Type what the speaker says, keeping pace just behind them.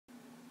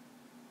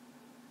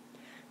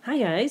Hi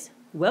guys,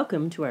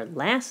 welcome to our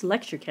last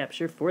lecture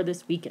capture for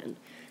this weekend.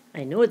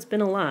 I know it's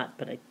been a lot,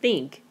 but I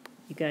think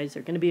you guys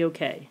are going to be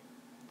okay.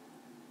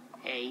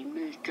 Hey,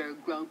 Mr.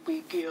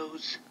 Grumpy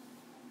Gills.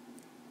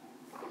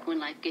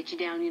 When life gets you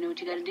down, you know what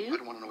you gotta do? I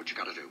don't want to know what you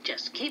gotta do.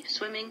 Just keep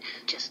swimming,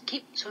 just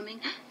keep swimming,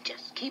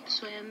 just keep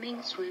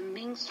swimming,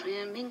 swimming,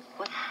 swimming.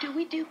 What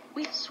do?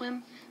 We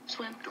swim,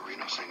 swim. Dory,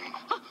 no singing.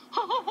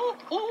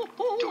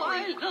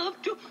 I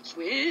love to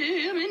swim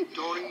in.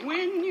 Dory.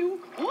 When you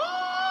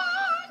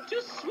want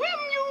to swim,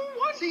 you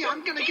want See, to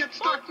I'm gonna get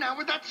stuck now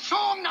with that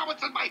song. Now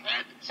it's in my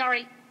head.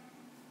 Sorry.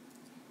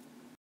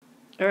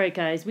 Alright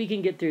guys, we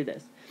can get through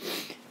this.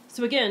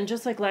 So again,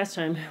 just like last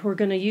time, we're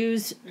going to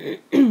use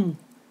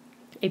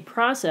a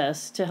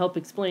process to help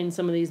explain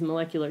some of these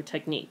molecular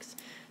techniques.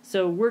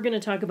 So we're going to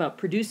talk about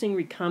producing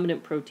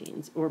recombinant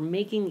proteins, or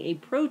making a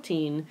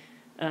protein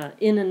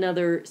in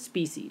another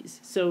species.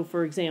 So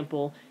for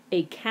example,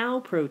 a cow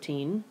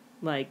protein,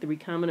 like the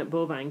recombinant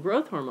bovine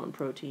growth hormone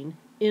protein,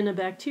 in a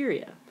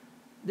bacteria.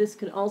 This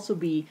could also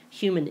be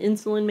human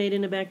insulin made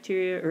in a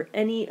bacteria, or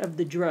any of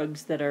the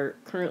drugs that are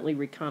currently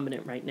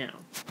recombinant right now.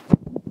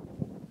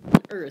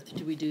 On Earth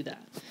do we do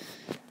that?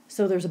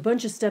 So there's a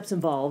bunch of steps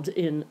involved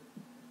in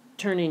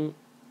turning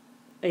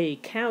a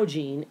cow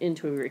gene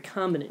into a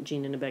recombinant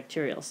gene in a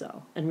bacterial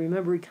cell. And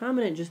remember,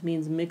 recombinant just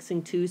means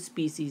mixing two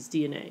species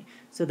DNA.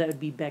 So that would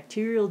be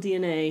bacterial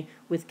DNA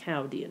with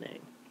cow DNA.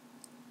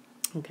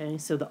 Okay,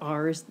 so the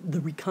R is the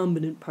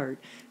recombinant part,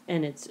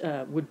 and it's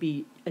would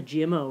be a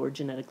GMO, or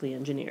genetically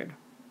engineered.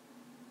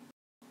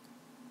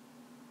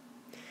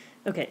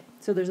 Okay,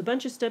 so there's a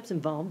bunch of steps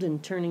involved in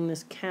turning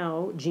this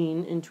cow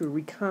gene into a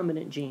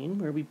recombinant gene,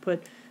 where we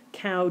put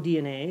cow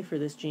DNA for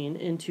this gene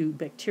into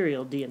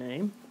bacterial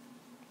DNA.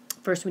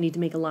 First, we need to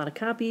make a lot of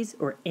copies,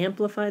 or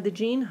amplify the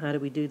gene. How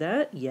do we do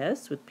that?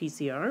 Yes, with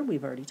PCR.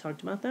 We've already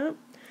talked about that.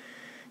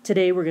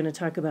 Today, we're going to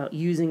talk about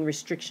using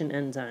restriction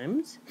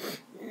enzymes,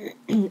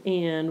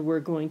 and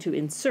we're going to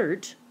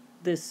insert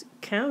this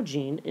cow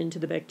gene into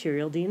the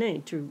bacterial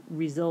DNA to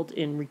result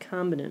in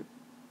recombinant.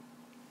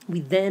 We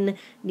then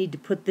need to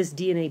put this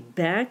DNA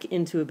back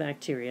into a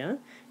bacteria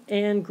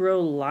and grow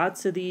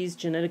lots of these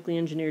genetically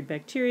engineered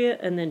bacteria,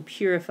 and then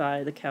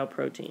purify the cow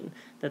protein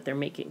that they're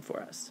making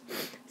for us.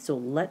 So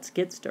let's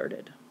get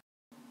started.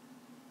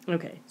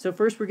 Okay, so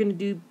first we're going to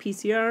do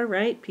PCR,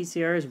 right?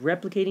 PCR is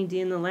replicating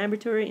DNA in the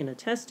laboratory in a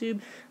test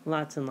tube,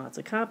 lots and lots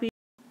of copies.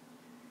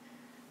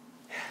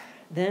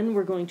 Then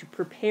we're going to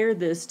prepare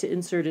this to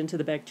insert into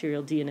the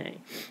bacterial DNA,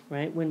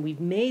 right? When we've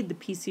made the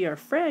PCR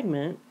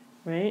fragment,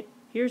 right,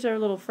 here's our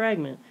little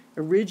fragment.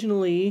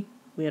 Originally,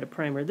 we had a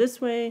primer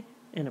this way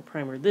and a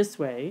primer this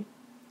way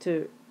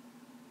to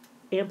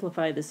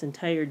amplify this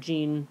entire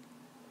gene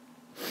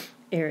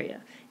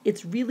area.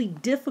 It's really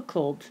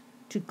difficult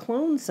to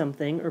clone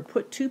something or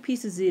put two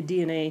pieces of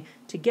DNA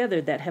together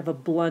that have a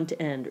blunt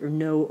end or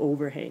no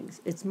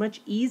overhangs. It's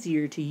much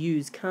easier to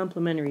use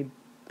complementary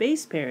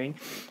base pairing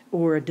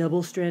or a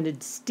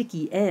double-stranded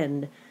sticky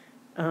end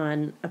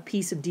on a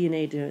piece of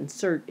DNA to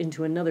insert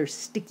into another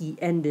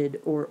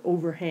sticky-ended or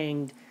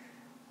overhanged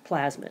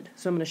plasmid.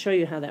 So I'm going to show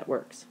you how that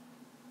works.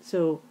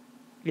 So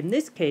in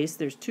this case,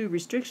 there's two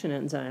restriction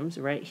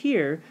enzymes right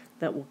here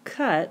that will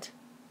cut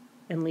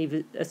and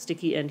leave a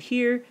sticky end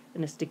here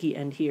and a sticky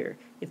end here.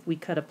 If we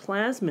cut a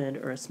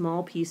plasmid, or a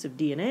small piece of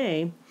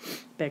DNA,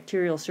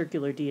 bacterial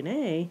circular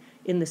DNA,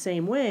 in the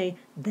same way,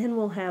 then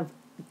we'll have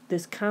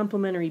this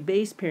complementary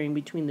base pairing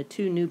between the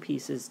two new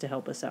pieces to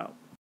help us out.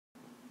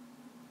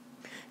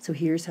 So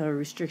here's how a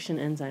restriction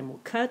enzyme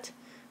will cut,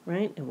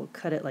 right? And we'll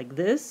cut it like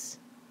this.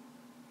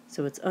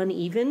 So it's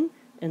uneven,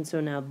 and so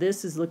now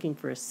this is looking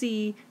for a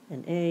C,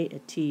 an A, a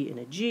T, and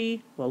a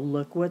G. Well,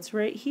 look what's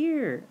right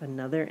here.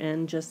 Another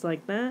N just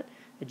like that,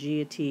 a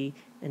G, a T,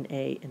 an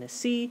A, and a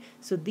C.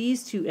 So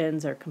these two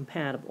ends are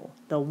compatible.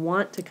 They'll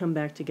want to come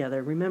back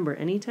together. Remember,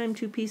 anytime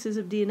two pieces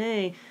of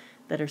DNA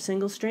that are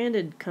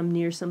single-stranded come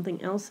near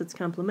something else that's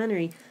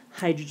complementary,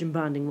 hydrogen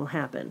bonding will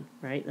happen,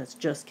 right? That's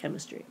just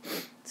chemistry.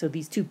 So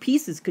these two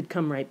pieces could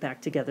come right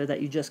back together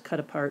that you just cut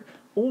apart,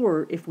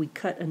 or if we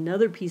cut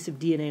another piece of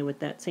DNA with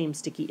that same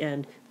sticky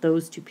end,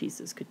 those two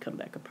pieces could come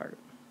back apart.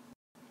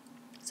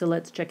 So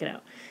let's check it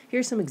out.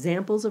 Here's some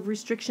examples of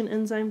restriction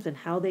enzymes and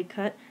how they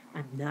cut.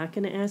 I'm not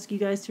going to ask you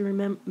guys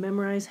to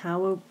memorize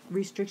how a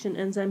restriction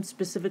enzyme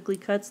specifically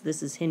cuts.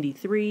 This is Hindi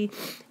 3.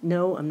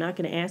 No, I'm not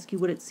going to ask you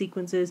what its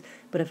sequence is,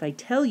 but if I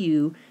tell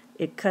you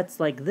it cuts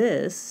like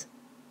this,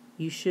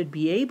 you should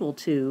be able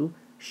to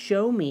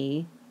show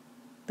me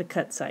the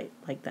cut site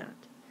like that.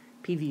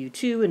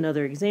 PVU2,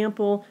 another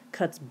example,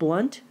 cuts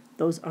blunt.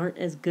 Those aren't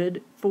as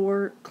good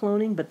for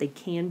cloning, but they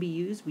can be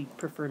used. We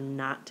prefer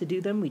not to do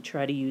them. We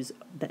try to use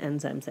the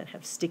enzymes that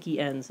have sticky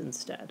ends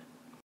instead.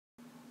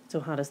 So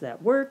how does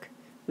that work?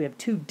 We have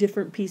two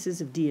different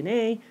pieces of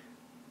DNA.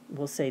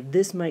 We'll say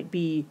this might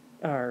be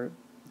our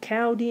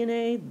cow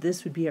DNA.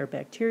 This would be our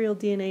bacterial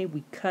DNA.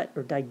 We cut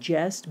or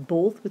digest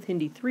both with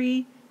Hindi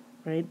 3,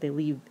 right? They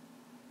leave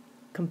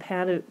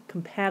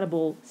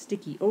compatible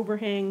sticky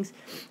overhangs.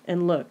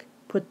 And look,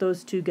 put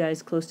those two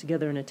guys close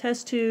together in a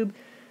test tube.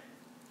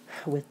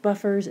 with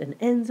buffers and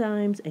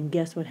enzymes, and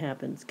guess what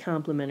happens?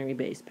 Complementary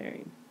base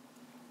pairing.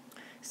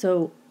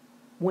 So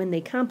when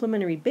they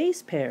complementary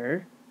base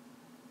pair,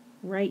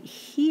 right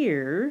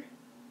here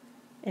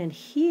and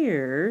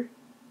here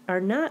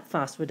are not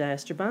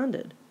phosphodiester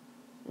bonded,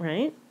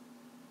 right?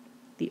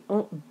 The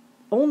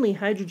only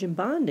hydrogen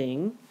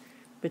bonding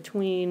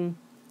between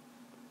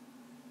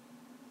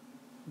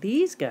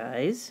these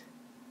guys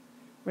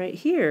right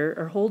here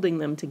are holding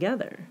them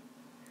together.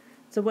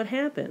 So what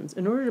happens?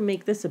 In order to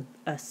make this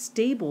a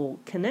stable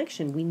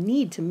connection, we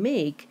need to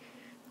make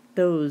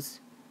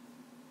those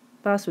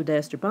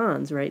phosphodiester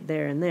bonds right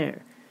there and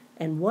there.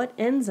 And what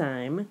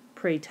enzyme,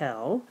 pray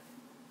tell,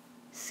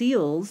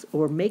 seals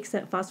or makes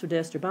that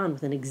phosphodiester bond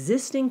with an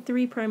existing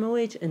 3'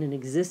 OH and an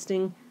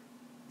existing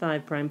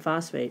 5'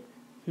 phosphate?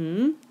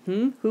 Who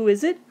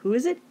is it? Who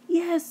is it?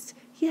 Yes,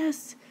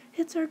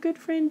 it's our good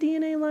friend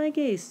DNA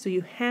ligase. So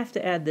you have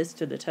to add this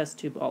to the test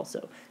tube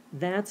also.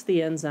 That's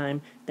the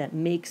enzyme that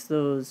makes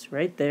those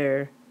right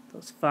there,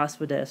 those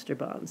phosphodiester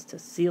bonds, to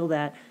seal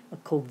that a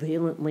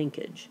covalent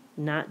linkage,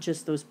 not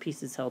just those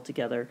pieces held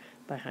together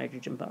by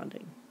hydrogen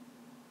bonding.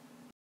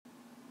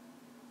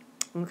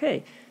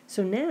 Okay,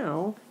 so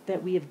now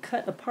that we have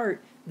cut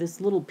apart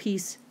this little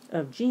piece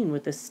of gene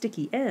with the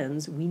sticky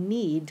ends, we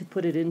need to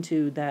put it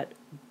into that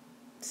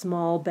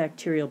small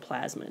bacterial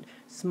plasmid,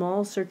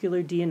 small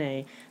circular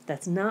DNA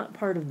that's not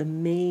part of the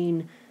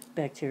main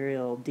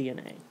bacterial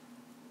DNA.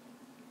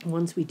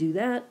 Once we do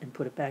that and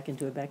put it back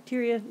into a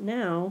bacteria,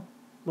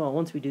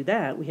 once we do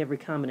that, we have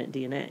recombinant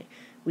DNA.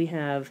 We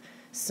have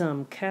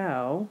some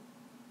cow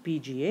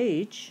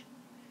BGH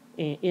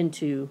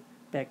into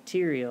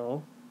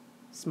bacterial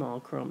small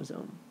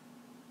chromosome.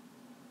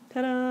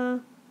 Ta-da!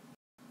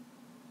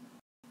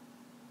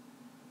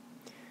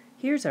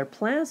 Here's our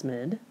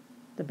plasmid,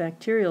 the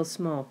bacterial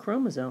small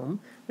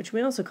chromosome, which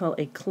we also call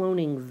a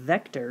cloning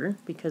vector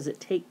because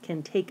it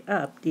can take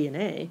up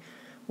DNA.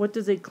 What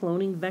does a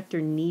cloning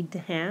vector need to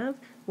have?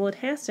 Well, it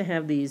has to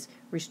have these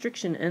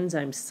restriction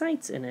enzyme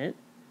sites in it,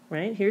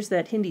 right? Here's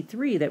that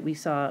Hindi3 that we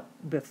saw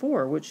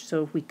before,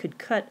 so if we could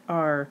cut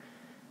our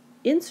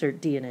insert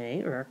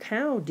DNA or our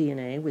cow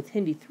DNA with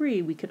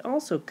Hindi3, we could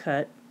also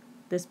cut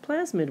this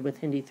plasmid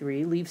with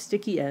Hindi3, leave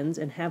sticky ends,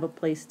 and have a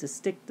place to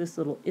stick this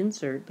little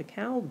insert, the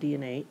cow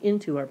DNA,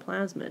 into our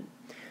plasmid.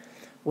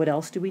 What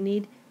else do we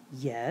need?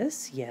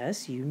 Yes,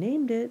 you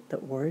named it, the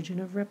origin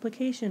of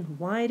replication.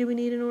 Why do we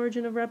need an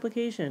origin of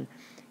replication?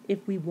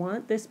 If we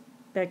want this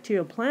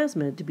bacterial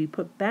plasmid to be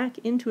put back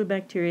into a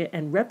bacteria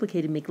and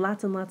replicate and make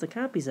lots and lots of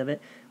copies of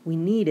it, we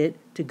need it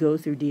to go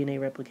through DNA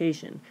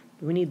replication.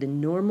 We need the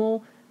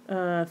normal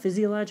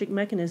physiologic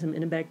mechanism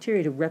in a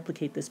bacteria to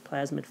replicate this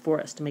plasmid for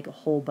us, to make a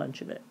whole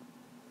bunch of it.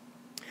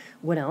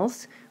 What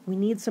else? We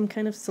need some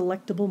kind of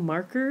selectable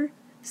marker,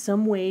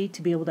 some way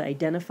to be able to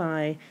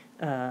identify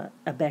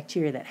a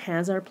bacteria that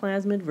has our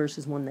plasmid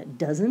versus one that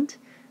doesn't,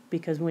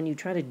 because when you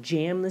try to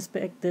jam this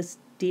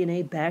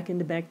DNA back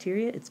into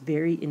bacteria, it's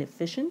very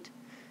inefficient.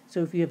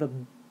 So if you have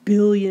 1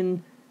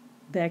 billion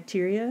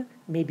bacteria,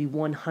 maybe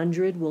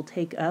 100 will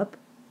take up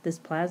this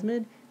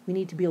plasmid. We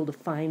need to be able to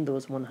find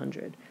those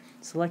 100.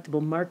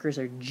 Selectable markers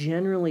are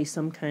generally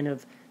some kind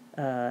of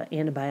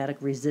antibiotic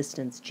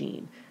resistance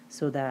gene,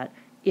 so that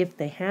if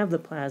they have the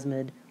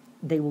plasmid,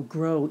 they will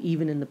grow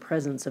even in the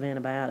presence of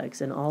antibiotics,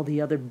 and all the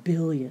other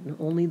billion,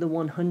 only the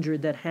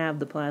 100 that have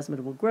the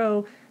plasmid will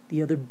grow,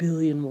 the other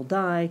billion will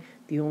die.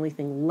 The only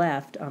thing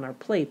left on our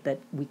plate that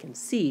we can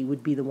see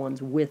would be the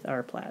ones with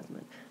our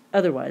plasmid.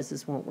 Otherwise,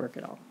 this won't work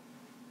at all.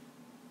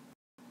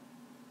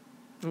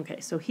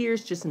 Okay, so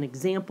here's just an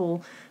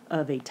example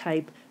of a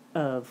type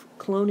of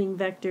cloning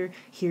vector.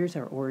 Here's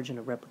our origin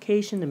of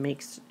replication to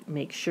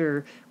make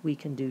sure we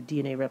can do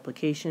DNA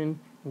replication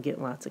and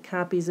get lots of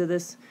copies of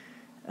this.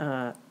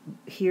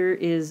 Here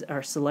is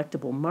our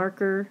selectable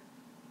marker.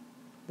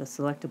 The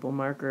selectable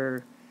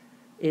marker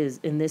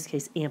is, in this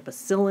case,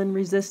 ampicillin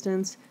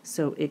resistance,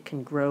 so it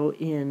can grow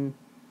in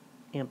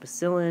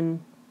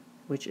ampicillin,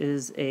 which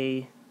is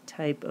a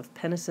type of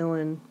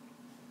penicillin.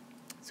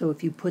 So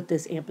if you put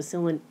this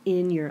ampicillin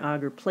in your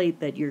agar plate,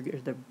 that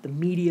the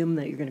medium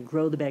that you're going to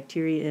grow the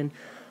bacteria in,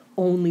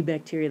 only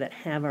bacteria that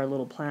have our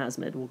little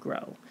plasmid will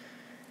grow.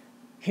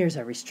 Here's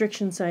our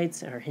restriction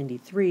sites, our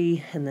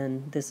Hindi3, and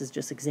then this is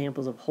just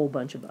examples of a whole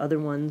bunch of other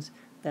ones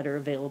that are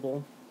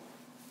available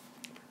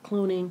for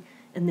cloning.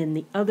 And then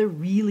the other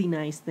really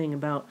nice thing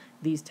about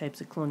these types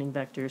of cloning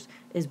vectors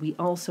is we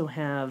also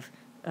have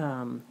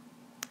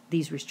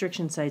these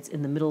restriction sites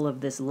in the middle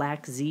of this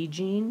LAC-Z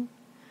gene.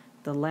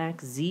 The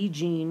LAC-Z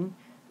gene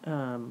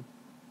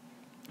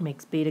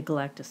makes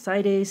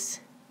beta-galactosidase,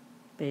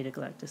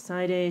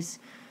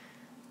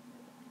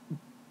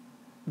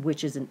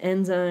 which is an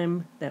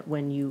enzyme that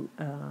when you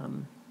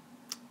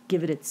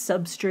give it its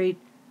substrate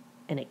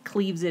and it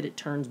cleaves it, it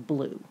turns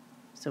blue.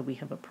 So we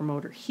have a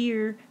promoter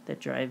here that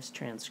drives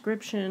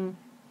transcription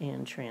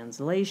and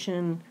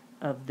translation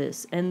of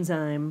this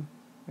enzyme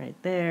right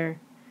there.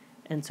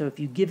 And so if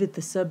you give it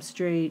the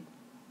substrate,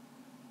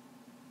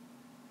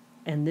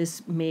 and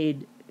this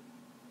made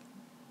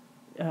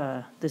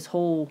this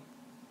whole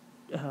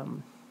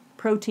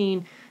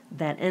protein,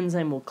 that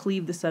enzyme will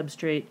cleave the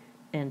substrate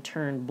and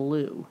turn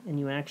blue, and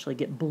you actually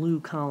get blue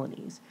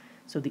colonies.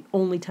 So the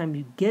only time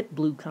you get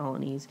blue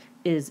colonies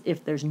is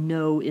if there's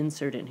no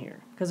insert in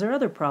here. Because our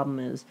other problem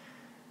is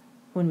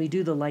when we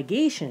do the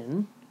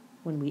ligation,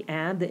 when we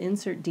add the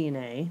insert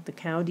DNA, the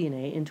cow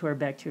DNA, into our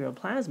bacterial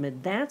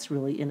plasmid, that's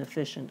really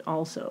inefficient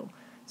also.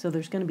 So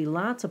there's going to be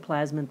lots of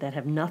plasmid that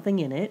have nothing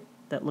in it,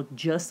 that look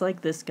just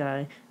like this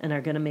guy, and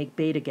are going to make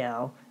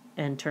beta-gal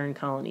and turn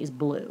colonies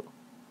blue.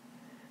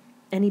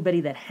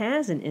 Anybody that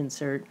has an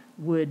insert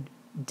would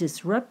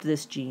disrupt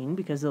this gene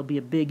because there'll be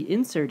a big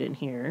insert in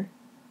here,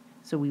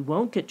 so we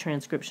won't get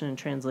transcription and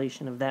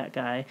translation of that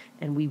guy,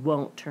 and we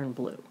won't turn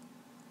blue.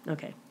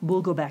 Okay,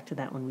 we'll go back to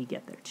that when we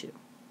get there too.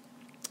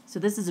 So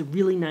this is a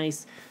really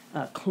nice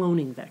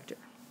cloning vector.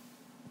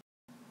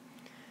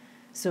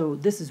 So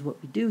this is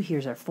what we do.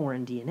 Here's our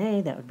foreign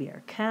DNA. That would be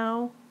our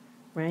cow,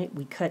 right?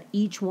 We cut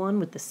each one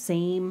with the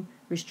same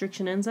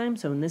restriction enzyme.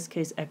 So in this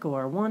case,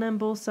 EcoR1 on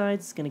both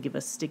sides. It's going to give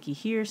us sticky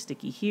here,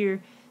 sticky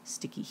here,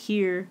 sticky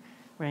here,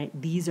 right?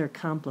 These are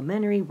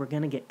complementary. We're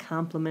going to get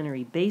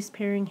complementary base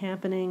pairing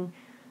happening,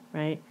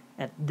 right?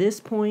 At this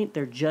point,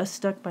 they're just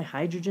stuck by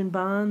hydrogen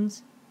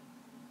bonds.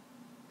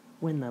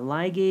 When the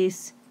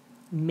ligase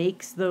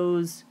makes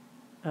those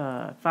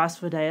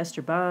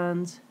phosphodiester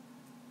bonds,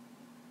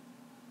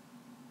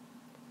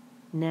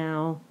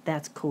 now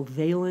that's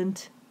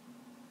covalent,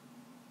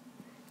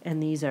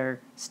 and these are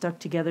stuck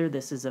together.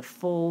 This is a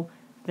full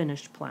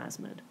finished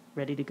plasmid,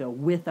 ready to go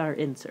with our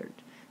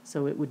insert.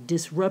 So it would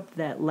disrupt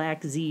that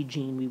LAC-Z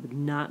gene. We would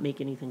not make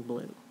anything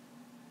blue.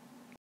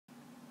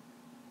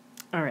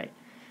 All right.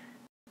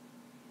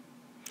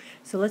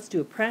 So let's do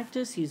a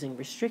practice using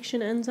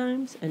restriction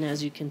enzymes, and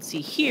as you can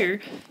see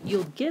here,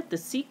 you'll get the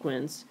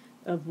sequence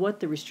of what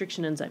the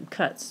restriction enzyme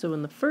cuts. So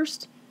in the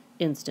first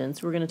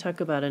instance, we're going to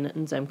talk about an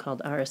enzyme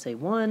called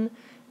RSA1,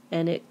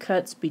 and it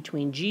cuts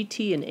between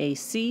GT and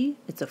AC.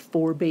 It's a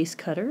 4-base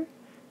cutter,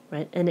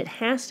 right? And it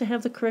has to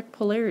have the correct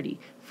polarity,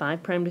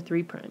 5' to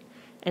 3'.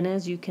 And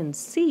as you can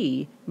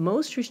see,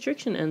 most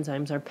restriction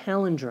enzymes are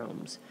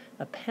palindromes.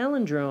 A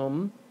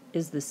palindrome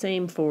is the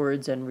same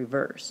forwards and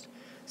reversed.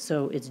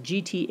 So it's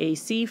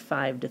GTAC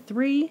 5 to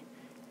 3,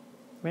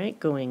 right,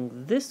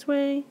 going this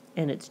way,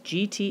 and it's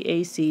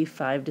GTAC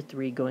 5 to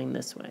 3 going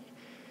this way.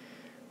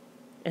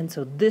 And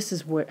so this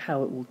is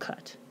how it will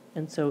cut.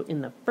 And so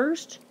in the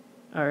first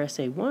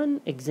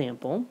RSA1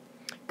 example,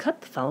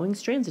 cut the following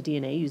strands of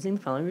DNA using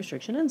the following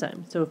restriction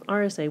enzyme. So if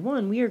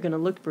RSA1, we are going to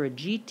look for a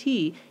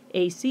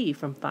GTAC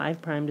from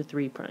 5' to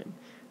 3',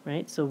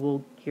 right?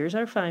 So here's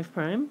our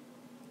 5',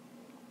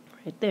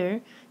 right there.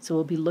 So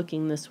we'll be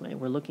looking this way.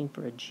 We're looking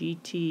for a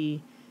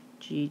GT.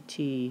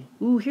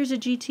 Ooh, here's a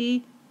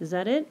GT. Is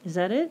that it? Is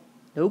that it?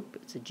 Nope,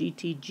 it's a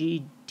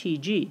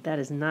GTG. That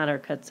is not our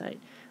cut site.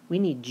 We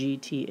need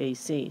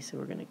GTAC, so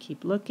we're going to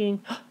keep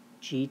looking.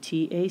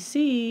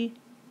 GTAC,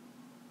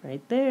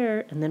 right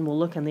there. And then we'll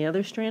look on the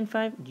other strand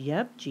 5.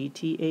 Yep,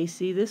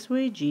 GTAC this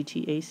way,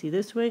 GTAC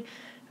this way.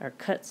 Our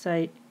cut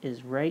site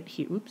is right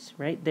here, oops,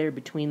 right there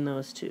between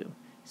those two.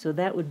 So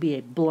that would be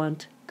a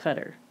blunt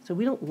cutter. So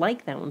we don't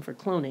like that one for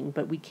cloning,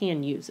 but we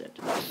can use it.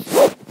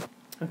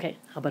 Okay,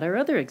 how about our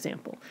other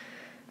example?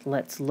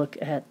 Let's look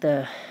at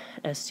the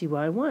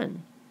STY1.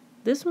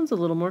 This one's a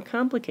little more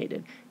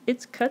complicated.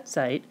 Its cut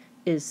site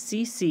is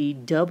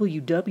CCWWGG.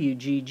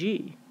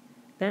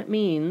 That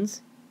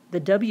means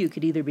the W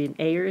could either be an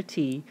A or a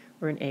T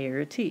or an A or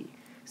a T.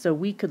 So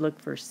we could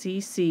look for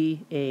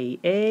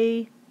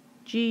CCAAGG,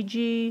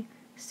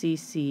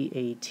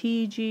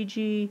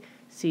 CCATGG,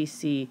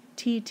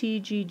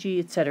 CCTTGG,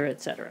 etc.,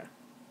 etc.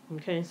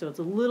 Okay, so it's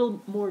a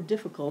little more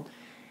difficult.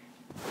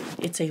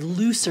 It's a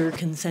looser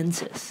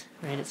consensus,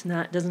 right? It's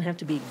not, doesn't have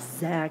to be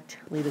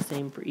exactly the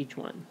same for each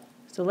one.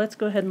 So let's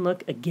go ahead and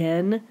look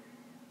again.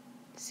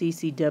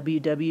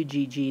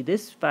 CCWWGG,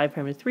 this 5'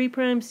 to 3',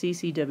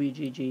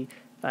 CCWGG,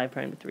 5'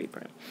 to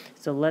 3'.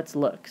 So let's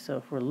look. So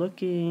if we're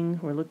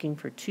looking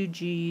for 2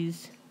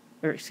 G's,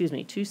 or excuse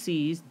me, 2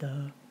 C's,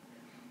 duh.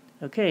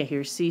 Okay,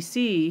 here's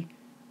CC,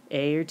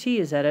 A or T,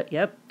 is that it?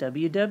 Yep,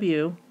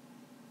 WW,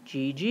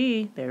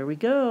 GG, there we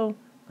go.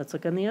 Let's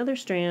look on the other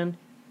strand.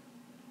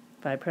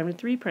 5' to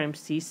 3',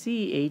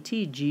 CC, AT,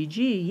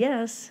 GG,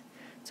 yes.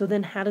 So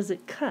then how does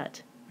it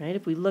cut, right?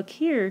 If we look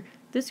here,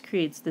 this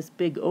creates this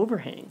big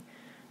overhang.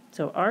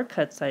 So our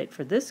cut site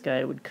for this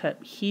guy would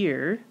cut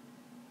here,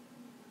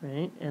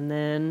 right? And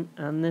then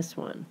on this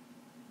one,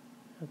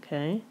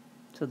 okay?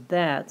 So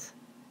that's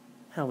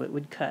how it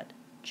would cut,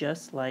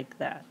 just like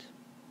that.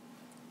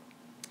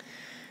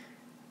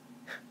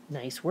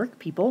 Nice work,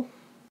 people.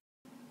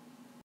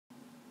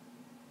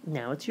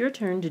 Now it's your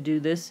turn to do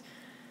this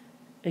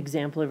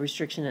example of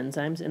restriction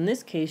enzymes. In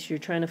this case, you're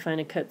trying to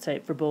find a cut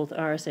site for both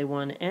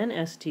RSA1 and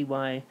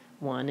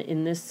STY1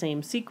 in this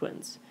same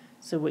sequence.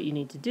 So what you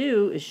need to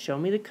do is show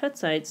me the cut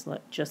sites,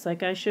 just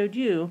like I showed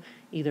you,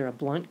 either a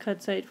blunt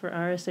cut site for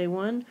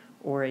RSA1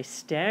 or a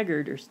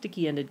staggered or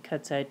sticky-ended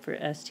cut site for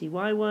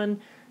STY1.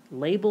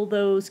 Label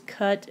those,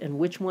 cut, and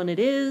which one it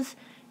is.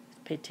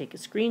 Take a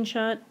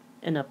screenshot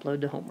and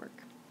upload to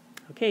homework.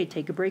 Okay,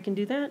 take a break and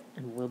do that,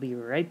 and we'll be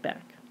right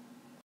back.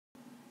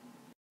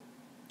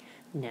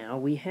 Now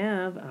we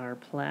have our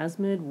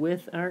plasmid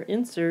with our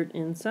insert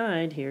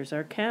inside. Here's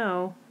our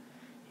cow.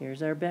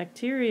 Here's our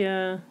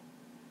bacteria.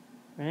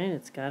 Right,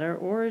 it's got our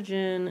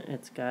origin.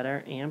 It's got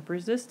our AMP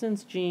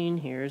resistance gene.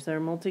 Here's our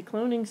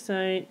multi-cloning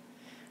site.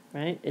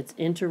 Right, it's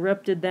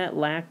interrupted that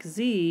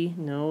LAC-Z.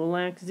 No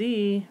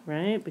LAC-Z,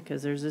 right,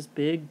 because there's this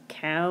big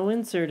cow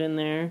insert in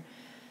there.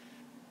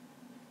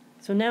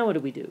 So now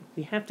what do?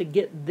 We have to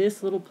get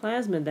this little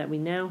plasmid that we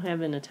now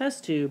have in a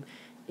test tube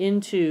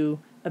into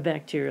a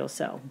bacterial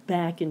cell,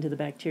 back into the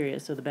bacteria,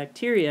 so the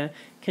bacteria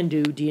can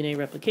do DNA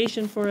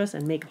replication for us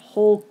and make a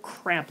whole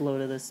crap load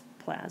of this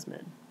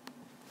plasmid.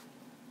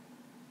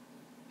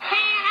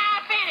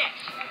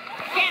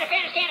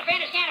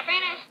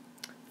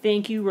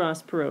 Thank you,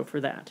 Ross Perot,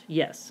 for that.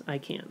 Yes, I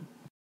can.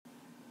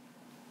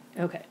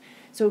 Okay,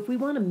 so if we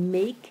want to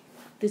make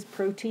this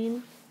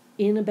protein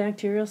in a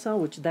bacterial cell,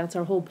 which that's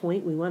our whole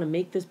point, we want to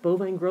make this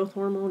bovine growth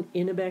hormone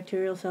in a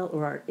bacterial cell,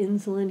 or our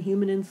insulin,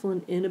 human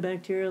insulin, in a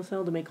bacterial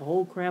cell to make a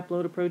whole crap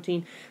load of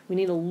protein, we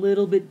need a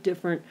little bit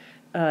different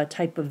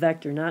type of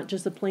vector, not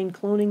just a plain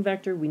cloning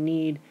vector, we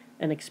need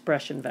an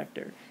expression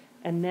vector.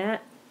 And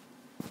that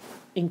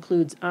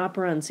includes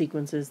operon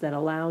sequences that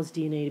allows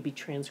DNA to be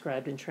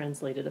transcribed and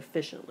translated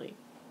efficiently.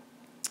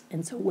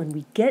 And so when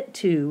we get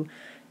to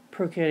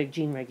prokaryotic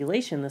gene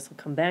regulation, this will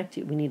come back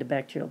to, we need a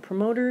bacterial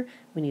promoter,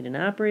 we need an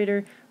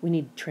operator, we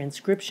need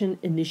transcription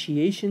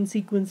initiation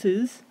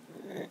sequences,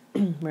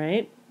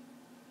 right?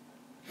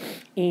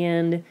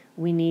 And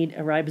we need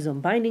a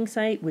ribosome binding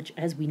site, which,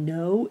 as we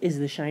know, is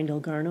the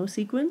Shine-Delgarno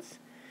sequence,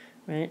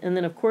 right? And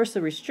then, of course,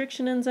 the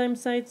restriction enzyme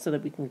sites so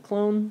that we can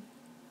clone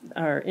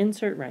our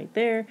insert right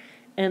there,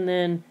 and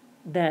then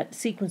that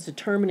sequence to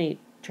terminate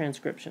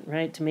transcription,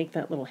 right? To make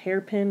that little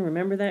hairpin,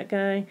 remember that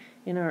guy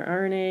in our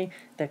RNA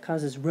that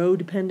causes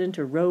row-dependent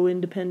or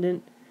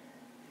row-independent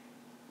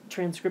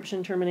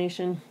transcription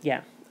termination?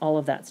 Yeah, all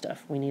of that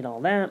stuff. We need all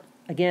that.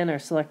 Again, our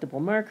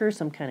selectable marker,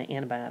 some kind of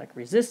antibiotic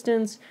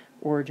resistance,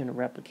 origin of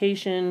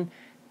replication,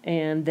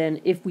 and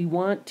then if we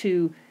want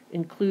to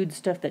include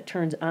stuff that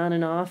turns on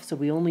and off, so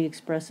we only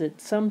express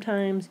it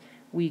sometimes,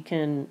 we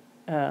can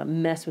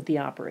mess with the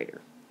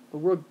operator. But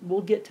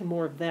we'll get to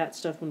more of that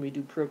stuff when we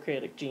do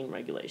prokaryotic gene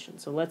regulation,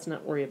 so let's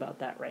not worry about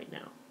that right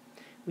now.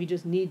 We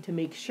just need to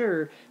make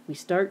sure we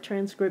start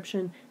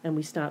transcription and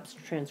we stop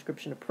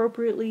transcription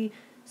appropriately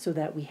so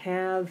that we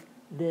have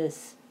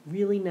this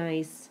really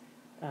nice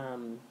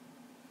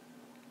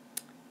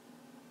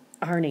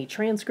RNA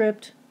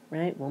transcript,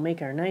 right? We'll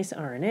make our nice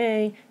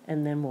RNA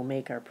and then we'll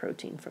make our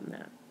protein from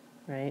that,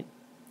 right?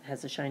 It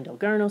has a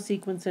Shine-Delgarno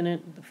sequence in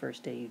it, the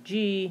first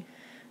AUG,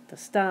 the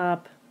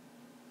stop,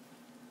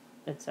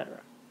 etc.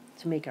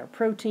 To make our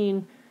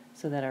protein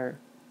so that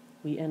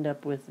we end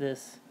up with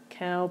this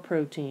cow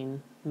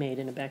protein made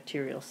in a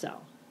bacterial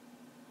cell.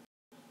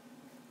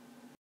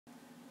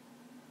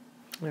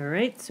 All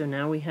right, so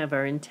now we have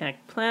our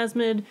intact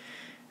plasmid,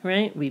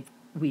 right?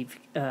 We've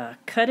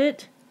cut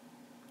it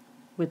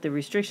with the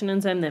restriction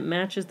enzyme that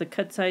matches the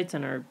cut sites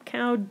on our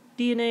cow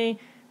DNA.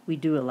 We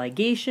do a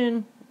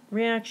ligation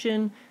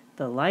reaction.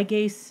 The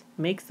ligase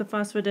makes the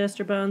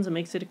phosphodiester bonds and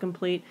makes it a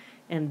complete,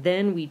 and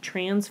then we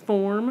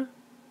transform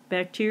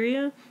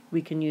bacteria.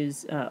 We can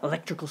use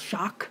electrical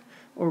shock,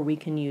 or we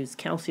can use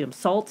calcium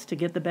salts to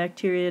get the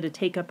bacteria to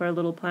take up our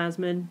little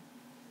plasmid.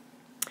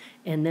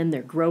 And then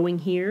they're growing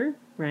here,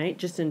 right,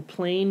 just in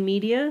plain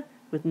media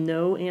with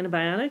no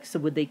antibiotics, so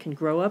they can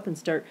grow up and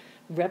start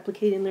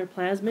replicating their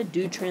plasmid,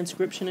 do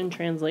transcription and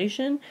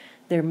translation.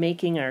 They're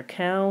making our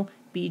cow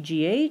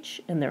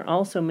BGH, and they're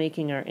also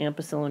making our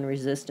ampicillin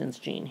resistance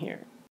gene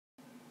here.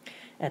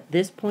 At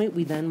this point,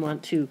 we then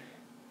want to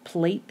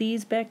plate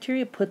these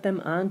bacteria, put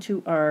them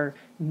onto our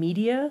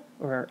media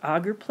or our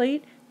agar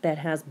plate that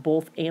has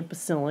both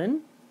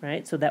ampicillin,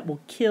 right? So that will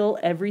kill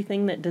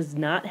everything that does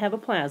not have a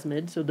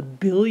plasmid. So the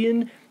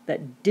billion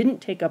that didn't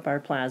take up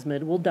our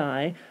plasmid will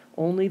die.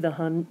 Only the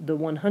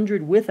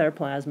 100 with our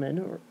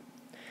plasmid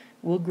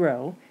will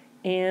grow.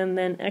 And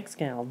then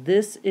excal.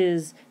 This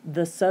is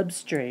the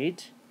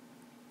substrate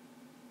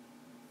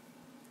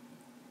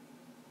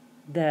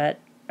that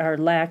our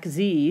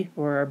LAC-Z,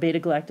 or our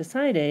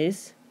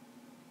beta-galactosidase,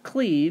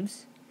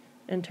 cleaves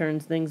and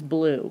turns things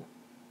blue.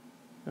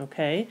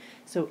 Okay?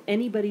 So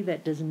anybody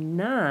that does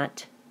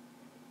not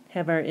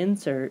have our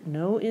insert,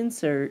 no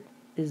insert,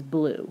 is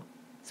blue.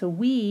 So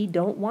we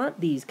don't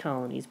want these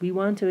colonies. We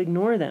want to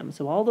ignore them.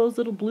 So all those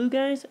little blue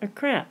guys are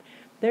crap.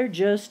 They're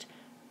just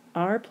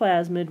our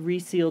plasmid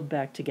resealed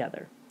back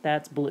together.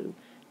 That's blue.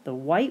 The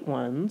white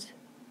ones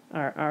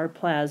are our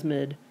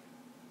plasmid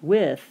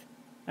with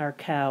our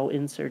cow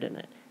insert in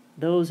it.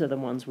 Those are the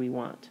ones we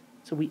want.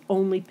 So we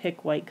only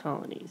pick white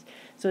colonies.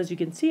 So as you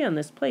can see on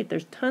this plate,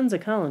 there's tons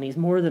of colonies,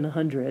 more than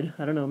 100.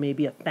 I don't know,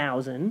 maybe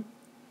 1,000.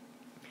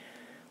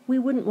 We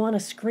wouldn't want to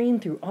screen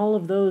through all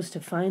of those to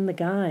find the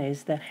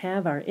guys that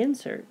have our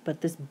insert,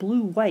 but this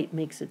blue-white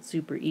makes it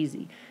super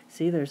easy.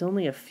 See, there's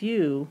only a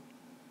few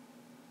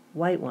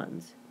white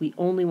ones. We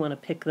only want to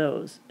pick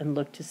those and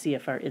look to see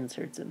if our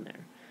insert's in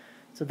there.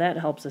 So that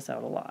helps us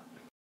out a lot.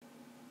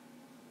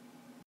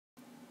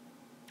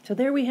 So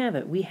there we have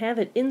it. We have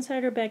it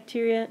inside our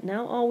bacteria.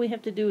 Now all we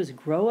have to do is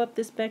grow up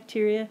this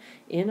bacteria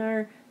in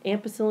our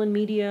ampicillin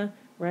media,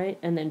 right?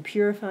 And then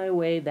purify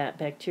away that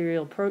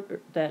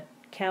that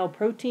cow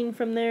protein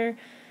from there,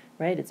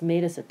 right? It's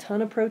made us a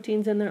ton of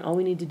proteins in there. All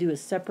we need to do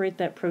is separate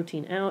that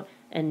protein out,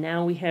 and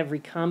now we have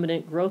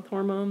recombinant growth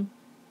hormone,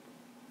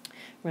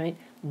 right?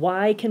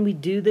 Why can we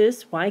do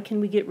this? Why can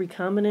we get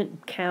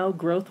recombinant cow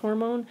growth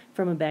hormone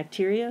from a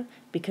bacteria?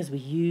 Because we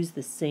use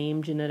the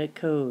same genetic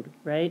code,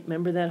 right?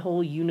 Remember that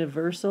whole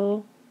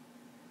universal?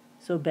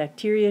 So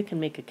bacteria can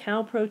make a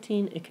cow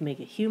protein, it can make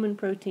a human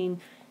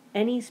protein.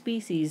 Any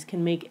species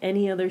can make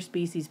any other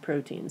species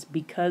proteins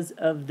because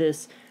of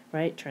this,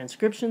 right?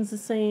 Transcription's the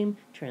same,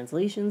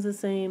 translation's the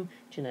same,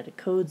 genetic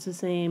code's the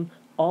same.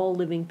 All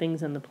living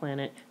things on the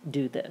planet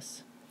do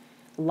this.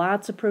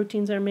 Lots of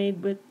proteins are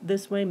made with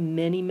this way.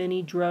 Many,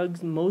 many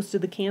drugs, most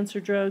of the cancer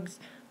drugs,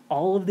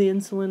 all of the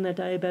insulin that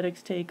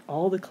diabetics take,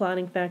 all the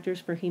clotting factors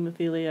for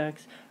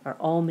hemophiliacs are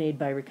all made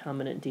by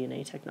recombinant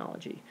DNA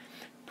technology.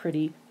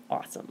 Pretty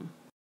awesome.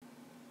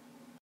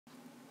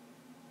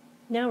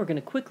 Now we're going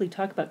to quickly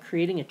talk about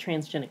creating a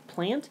transgenic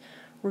plant.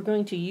 We're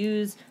going to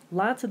use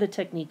lots of the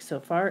techniques so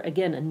far.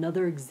 Again,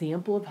 another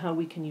example of how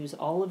we can use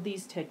all of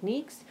these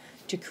techniques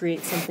to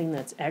create something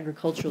that's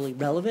agriculturally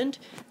relevant,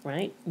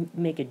 right?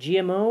 Make a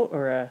GMO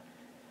or a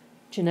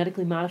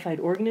genetically modified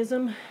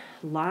organism.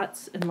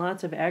 Lots and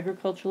lots of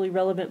agriculturally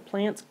relevant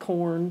plants,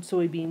 corn,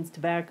 soybeans,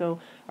 tobacco,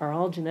 are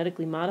all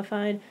genetically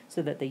modified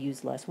so that they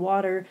use less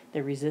water,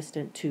 they're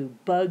resistant to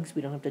bugs,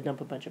 we don't have to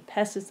dump a bunch of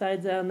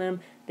pesticides on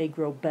them, they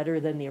grow better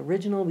than the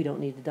original, we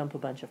don't need to dump a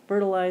bunch of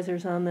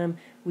fertilizers on them,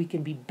 we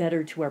can be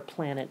better to our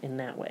planet in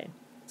that way.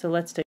 So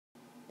let's take,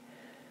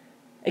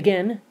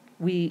 again,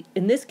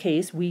 in this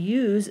case, we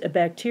use a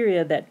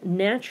bacteria that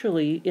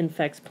naturally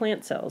infects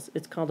plant cells.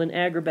 It's called an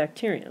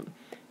agrobacterium.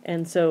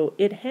 And so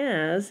it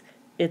has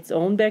its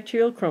own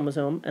bacterial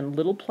chromosome and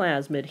little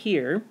plasmid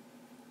here,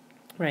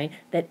 right,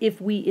 that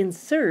if we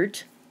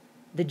insert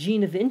the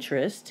gene of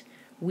interest,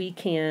 we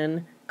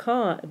can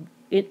cause,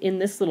 in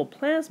this little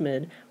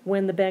plasmid,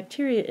 when the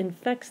bacteria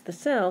infects the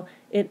cell,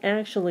 it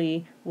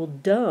actually will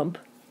dump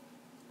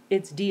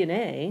its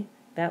DNA,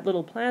 that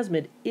little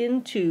plasmid,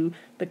 into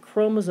the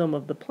chromosome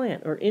of the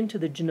plant or into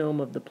the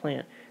genome of the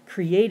plant,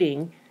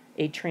 creating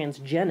a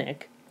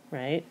transgenic,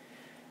 right,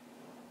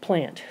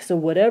 plant. So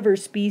whatever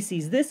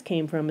species this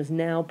came from is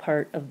now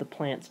part of the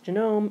plant's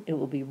genome. It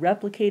will be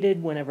replicated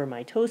whenever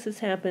mitosis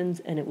happens,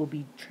 and it will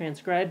be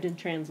transcribed and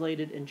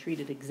translated and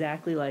treated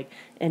exactly like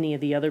any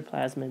of the other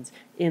plasmids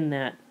in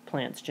that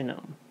plant's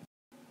genome.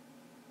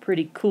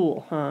 Pretty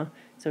cool, huh?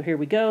 So here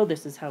we go.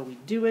 This is how we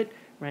do it,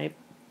 right?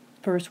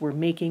 First, we're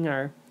making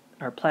our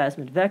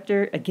plasmid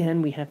vector.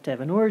 Again, we have to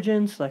have an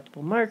origin,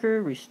 selectable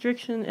marker,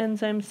 restriction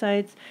enzyme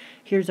sites.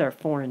 Here's our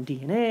foreign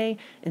DNA.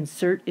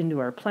 Insert into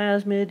our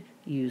plasmid.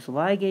 Use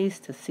ligase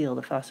to seal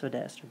the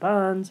phosphodiester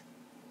bonds.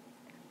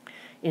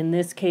 In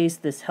this case,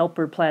 this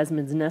helper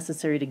plasmid is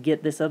necessary to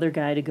get this other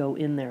guy to go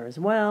in there as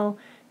well.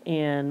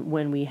 And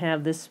when we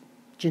have this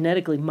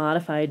genetically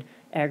modified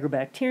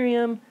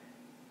agrobacterium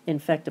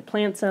infect a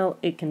plant cell,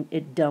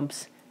 it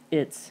dumps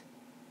its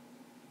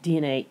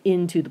DNA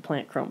into the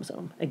plant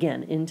chromosome.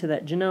 Again, into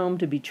that genome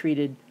to be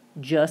treated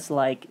just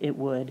like it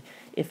would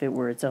if it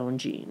were its own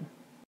gene.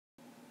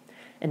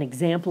 An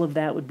example of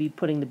that would be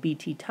putting the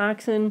Bt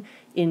toxin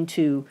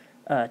into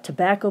a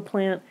tobacco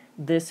plant.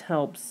 This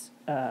helps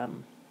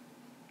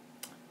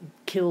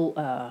kill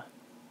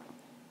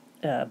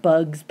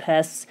bugs,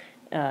 pests,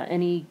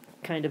 any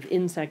kind of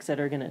insects that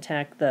are going to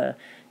attack the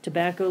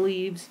tobacco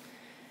leaves.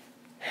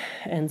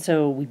 And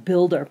so we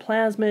build our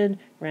plasmid,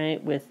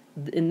 right, with,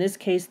 in this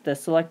case, the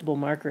selectable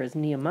marker is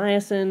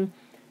neomycin,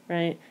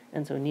 right?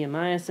 And so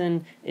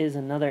neomycin is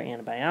another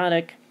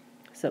antibiotic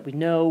so that we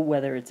know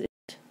whether it's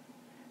it,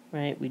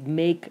 right? We'd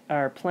make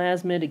our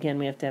plasmid. Again,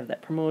 we have to have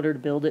that promoter to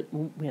build it.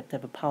 We have to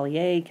have a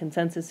poly-A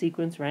consensus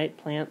sequence, right?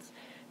 Plants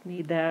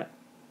need that.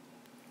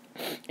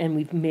 And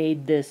we've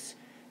made this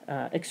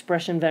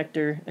expression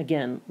vector,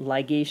 again,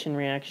 ligation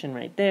reaction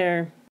right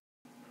there.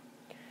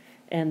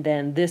 And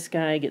then this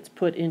guy gets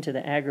put into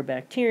the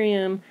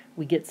agrobacterium.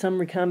 We get some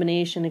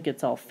recombination. It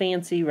gets all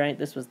fancy, right?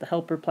 This was the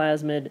helper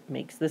plasmid.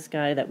 Makes this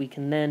guy that we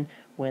can then,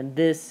 when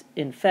this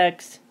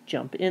infects,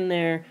 jump in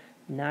there.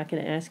 I'm not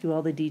going to ask you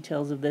all the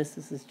details of this.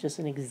 This is just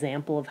an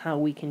example of how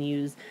we can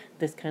use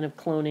this kind of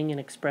cloning and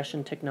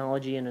expression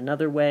technology in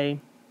another way,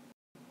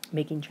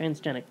 making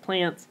transgenic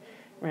plants,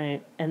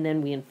 right? And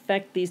then we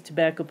infect these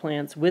tobacco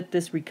plants with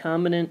this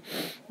recombinant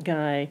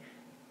guy,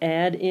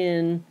 add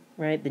in,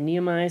 right, the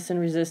neomycin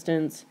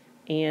resistance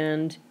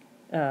and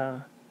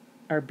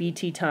our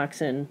Bt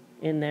toxin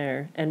in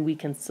there, and we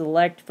can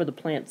select for the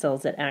plant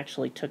cells that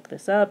actually took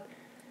this up.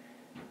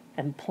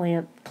 And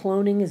plant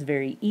cloning is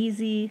very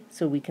easy,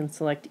 so we can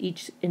select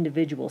each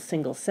individual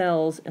single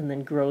cells and then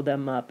grow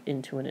them up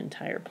into an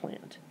entire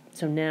plant.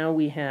 So now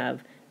we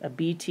have a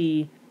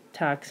Bt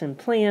toxin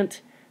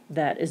plant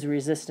that is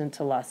resistant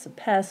to lots of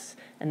pests,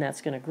 and that's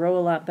going to grow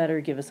a lot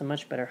better, give us a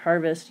much better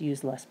harvest,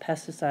 use less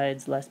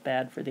pesticides, less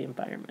bad for the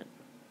environment.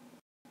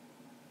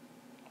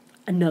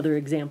 Another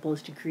example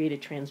is to create a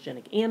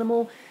transgenic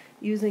animal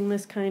using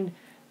this kind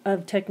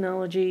of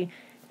technology,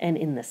 and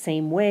in the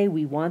same way,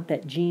 we want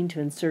that gene to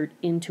insert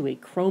into a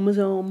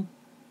chromosome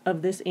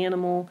of this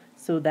animal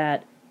so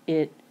that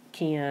it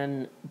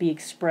can be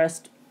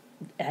expressed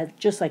as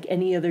just like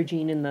any other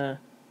gene in the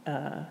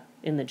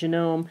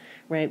genome,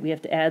 right? We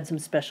have to add some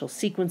special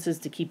sequences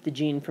to keep the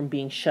gene from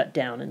being shut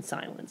down and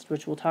silenced,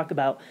 which we'll talk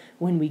about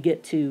when we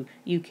get to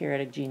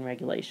eukaryotic gene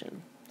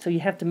regulation. So you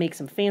have to make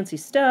some fancy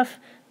stuff,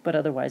 but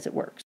otherwise it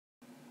works.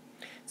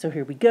 So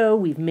here we go.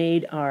 We've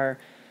made our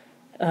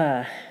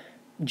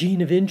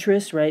gene of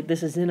interest, right?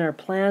 This is in our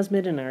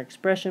plasmid, in our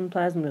expression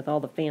plasmid with all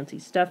the fancy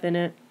stuff in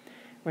it,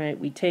 right?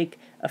 We take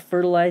a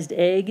fertilized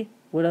egg.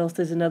 What else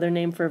is another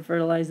name for a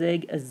fertilized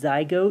egg? A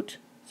zygote.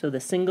 So the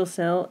single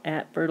cell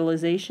at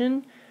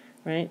fertilization,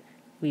 right?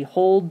 We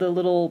hold the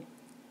little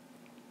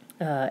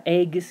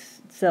egg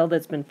cell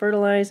that's been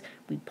fertilized.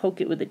 We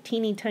poke it with a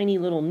teeny tiny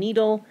little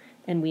needle,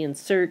 and we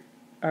insert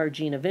our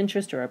gene of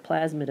interest or our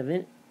plasmid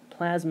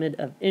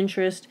of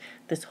interest.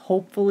 This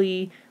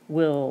hopefully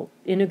will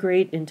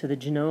integrate into the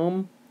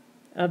genome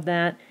of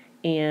that,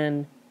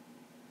 and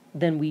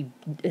then we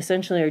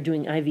essentially are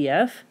doing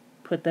IVF,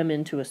 put them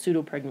into a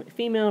pseudo-pregnant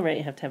female, right?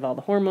 You have to have all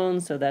the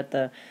hormones so that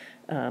the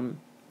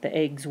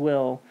eggs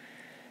will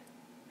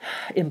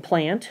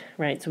implant,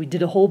 right? So we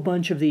did a whole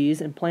bunch of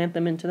these, implant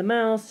them into the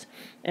mouse,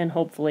 and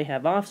hopefully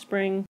have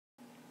offspring.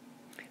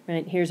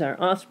 Right, here's our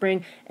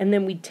offspring, and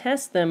then we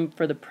test them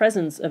for the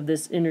presence of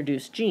this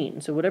introduced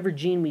gene. So whatever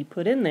gene we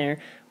put in there,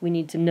 we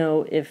need to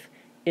know if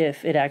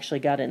it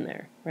actually got in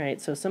there, right?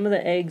 So some of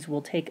the eggs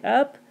will take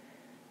up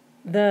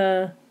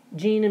the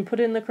gene and put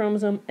it in the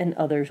chromosome, and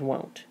others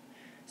won't.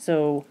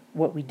 So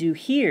what we do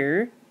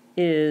here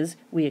is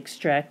we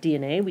extract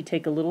DNA. We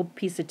take a little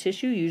piece of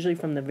tissue, usually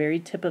from the very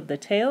tip of the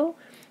tail,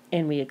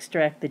 and we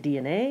extract the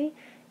DNA,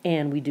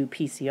 and we do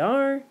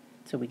PCR.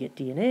 So we get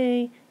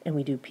DNA, and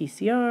we do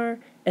PCR,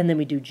 and then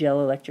we do gel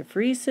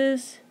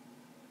electrophoresis,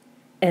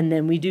 and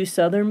then we do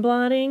southern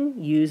blotting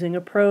using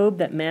a probe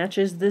that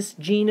matches this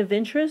gene of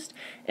interest,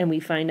 and we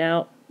find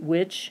out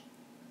which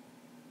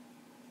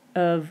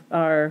of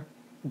our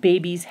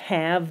babies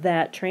have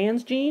that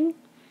transgene,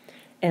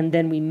 and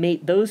then we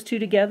mate those two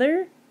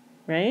together,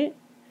 right?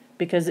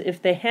 Because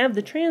if they have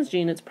the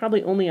transgene, it's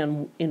probably only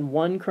in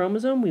one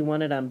chromosome. We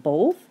want it on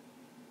both.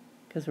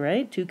 Because,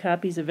 right, 2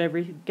 copies of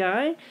every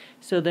guy.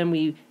 So then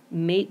we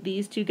mate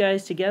these 2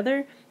 guys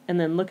together and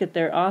then look at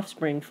their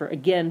offspring for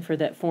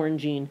that foreign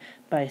gene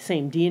by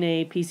same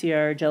DNA,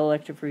 PCR, gel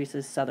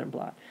electrophoresis, southern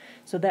blot.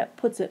 So that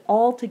puts it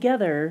all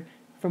together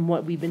from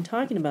what we've been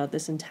talking about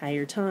this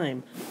entire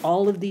time.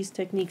 All of these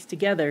techniques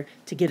together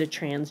to get a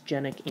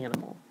transgenic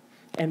animal.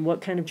 And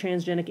what kind of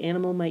transgenic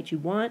animal might you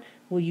want?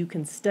 Well, you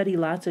can study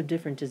lots of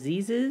different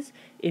diseases.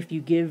 If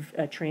you give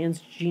a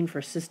transgene for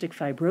cystic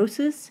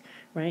fibrosis,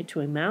 right, to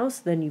a mouse,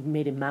 then you've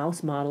made a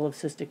mouse model of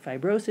cystic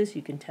fibrosis.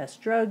 You can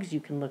test drugs. You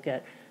can look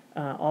at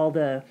all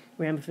the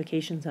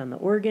ramifications on the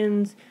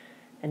organs.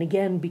 And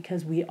again,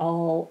 because we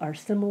all are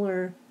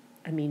similar,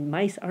 I mean,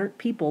 mice aren't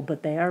people,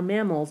 but they are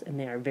mammals, and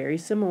they are very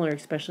similar,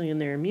 especially in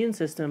their immune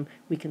system.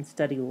 We can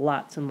study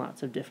lots and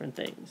lots of different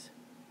things.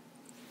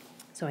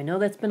 So I know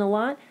that's been a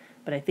lot,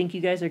 but I think you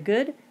guys are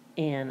good,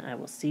 and I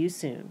will see you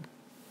soon.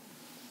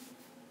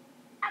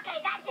 Okay,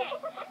 that's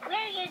it. Where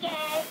are you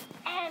guys?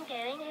 I'm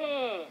going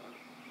home.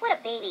 What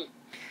a baby.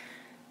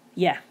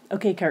 Yeah,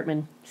 okay,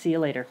 Cartman. See you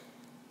later.